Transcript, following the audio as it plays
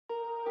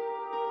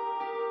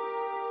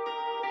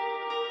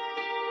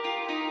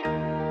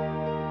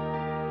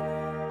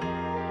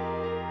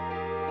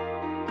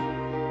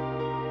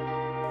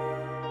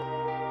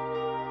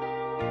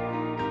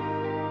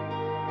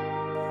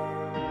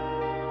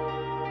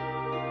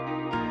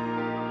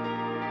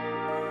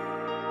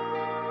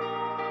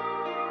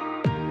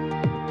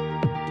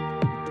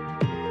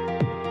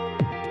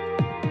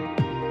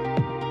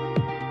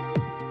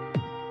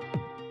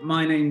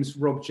my name's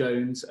Rob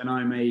Jones, and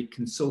I'm a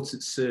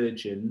consultant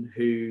surgeon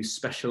who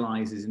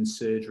specialises in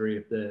surgery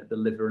of the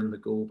liver and the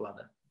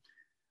gallbladder.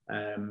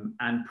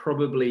 And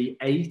probably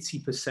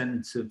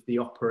 80% of the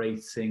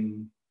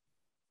operating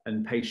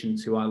and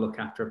patients who I look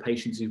after are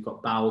patients who've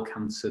got bowel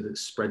cancer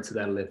that's spread to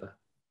their liver.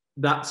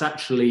 That's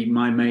actually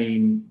my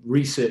main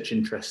research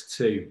interest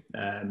too.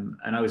 And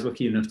I was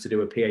lucky enough to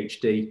do a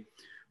PhD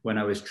when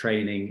I was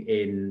training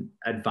in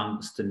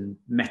advanced and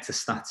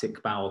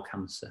metastatic bowel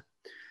cancer.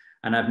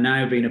 And I've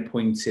now been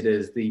appointed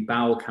as the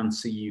Bowel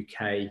Cancer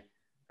UK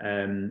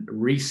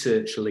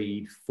research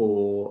lead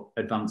for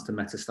advanced and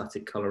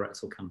metastatic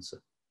colorectal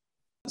cancer.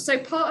 So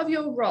part of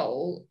your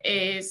role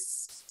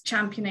is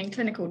championing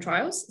clinical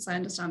trials, as I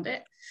understand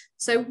it.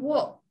 So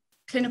what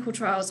clinical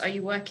trials are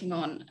you working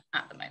on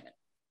at the moment?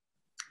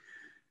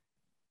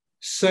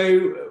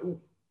 So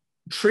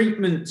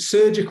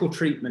surgical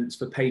treatments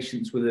for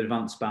patients with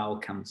advanced bowel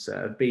cancer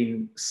have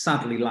been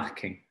sadly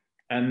lacking.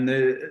 And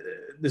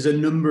there's a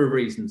number of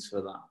reasons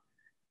for that.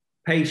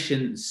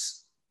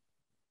 Patients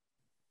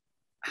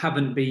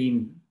haven't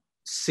been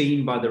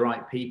seen by the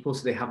right people,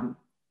 so they haven't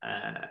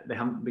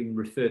been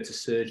referred to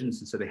surgeons,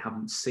 and so they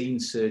haven't seen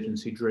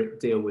surgeons who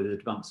deal with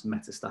advanced and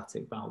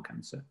metastatic bowel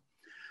cancer.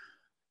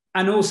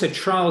 And also,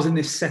 trials in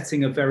this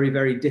setting are very,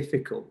 very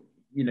difficult.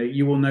 You know,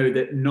 you will know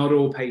that not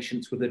all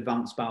patients with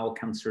advanced bowel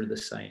cancer are the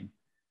same.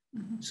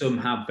 Mm-hmm. Some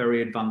have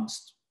very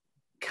advanced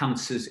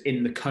cancers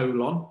in the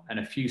colon and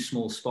a few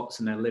small spots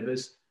in their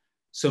livers.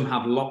 Some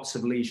have lots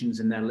of lesions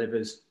in their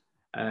livers,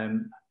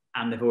 and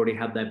they've already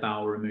had their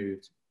bowel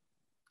removed.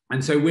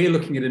 And so we're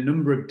looking at a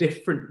number of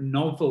different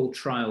novel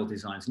trial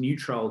designs, new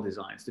trial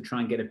designs, to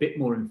try and get a bit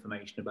more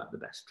information about the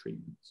best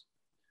treatments.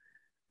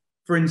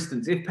 For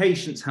instance, if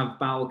patients have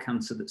bowel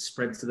cancer that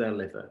spreads to their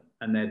liver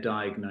and they're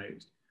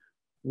diagnosed,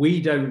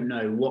 we don't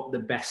know what the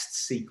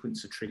best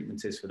sequence of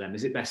treatment is for them.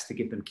 Is it best to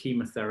give them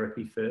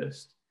chemotherapy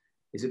first?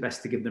 Is it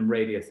best to give them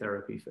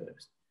radiotherapy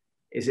first?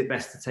 Is it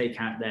best to take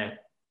out their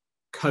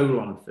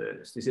colon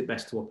first? Is it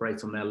best to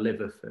operate on their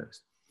liver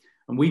first?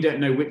 And we don't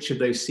know which of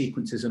those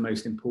sequences are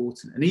most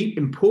important. And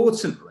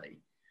importantly,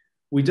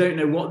 we don't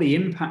know what the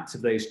impact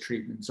of those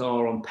treatments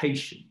are on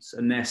patients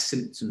and their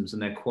symptoms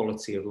and their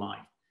quality of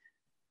life.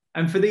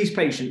 And for these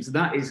patients,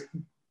 that is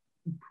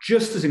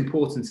just as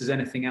important as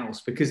anything else,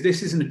 because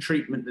this isn't a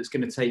treatment that's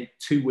going to take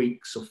 2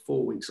 weeks or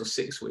 4 weeks or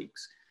 6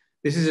 weeks.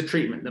 This is a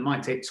treatment that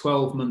might take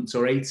 12 months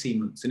or 18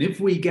 months. And if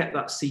we get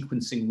that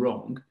sequencing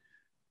wrong,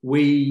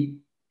 we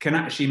can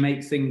actually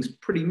make things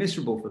pretty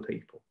miserable for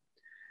people.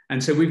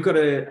 And so we've got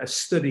a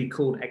study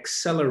called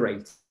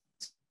Accelerate,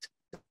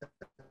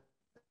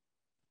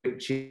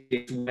 which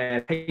is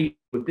where patients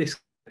with this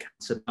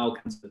cancer, bowel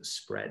cancer that's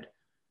spread,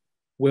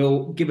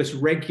 will give us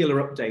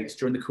regular updates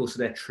during the course of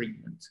their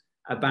treatment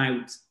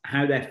about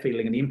how they're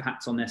feeling and the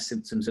impact on their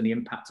symptoms and the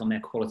impact on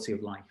their quality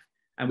of life.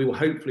 And we will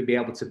hopefully be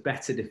able to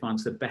better define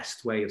the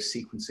best way of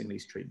sequencing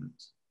these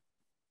treatments.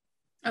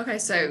 Okay,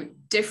 so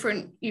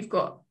you've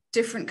got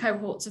different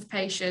cohorts of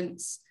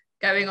patients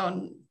going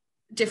on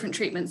different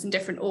treatments in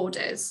different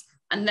orders,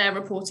 and they're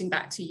reporting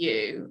back to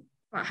you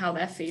about how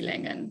they're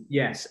feeling. And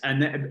yes,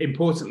 and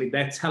importantly,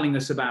 they're telling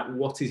us about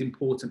what is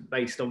important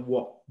based on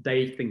what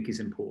they think is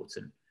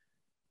important.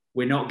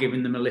 We're not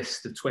giving them a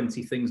list of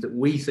 20 things that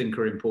we think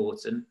are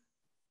important.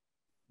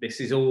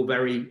 This is all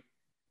very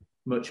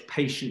much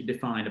patient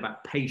defined,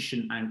 about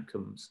patient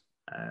outcomes,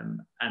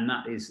 and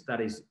that is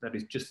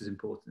just as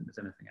important as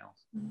anything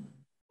else.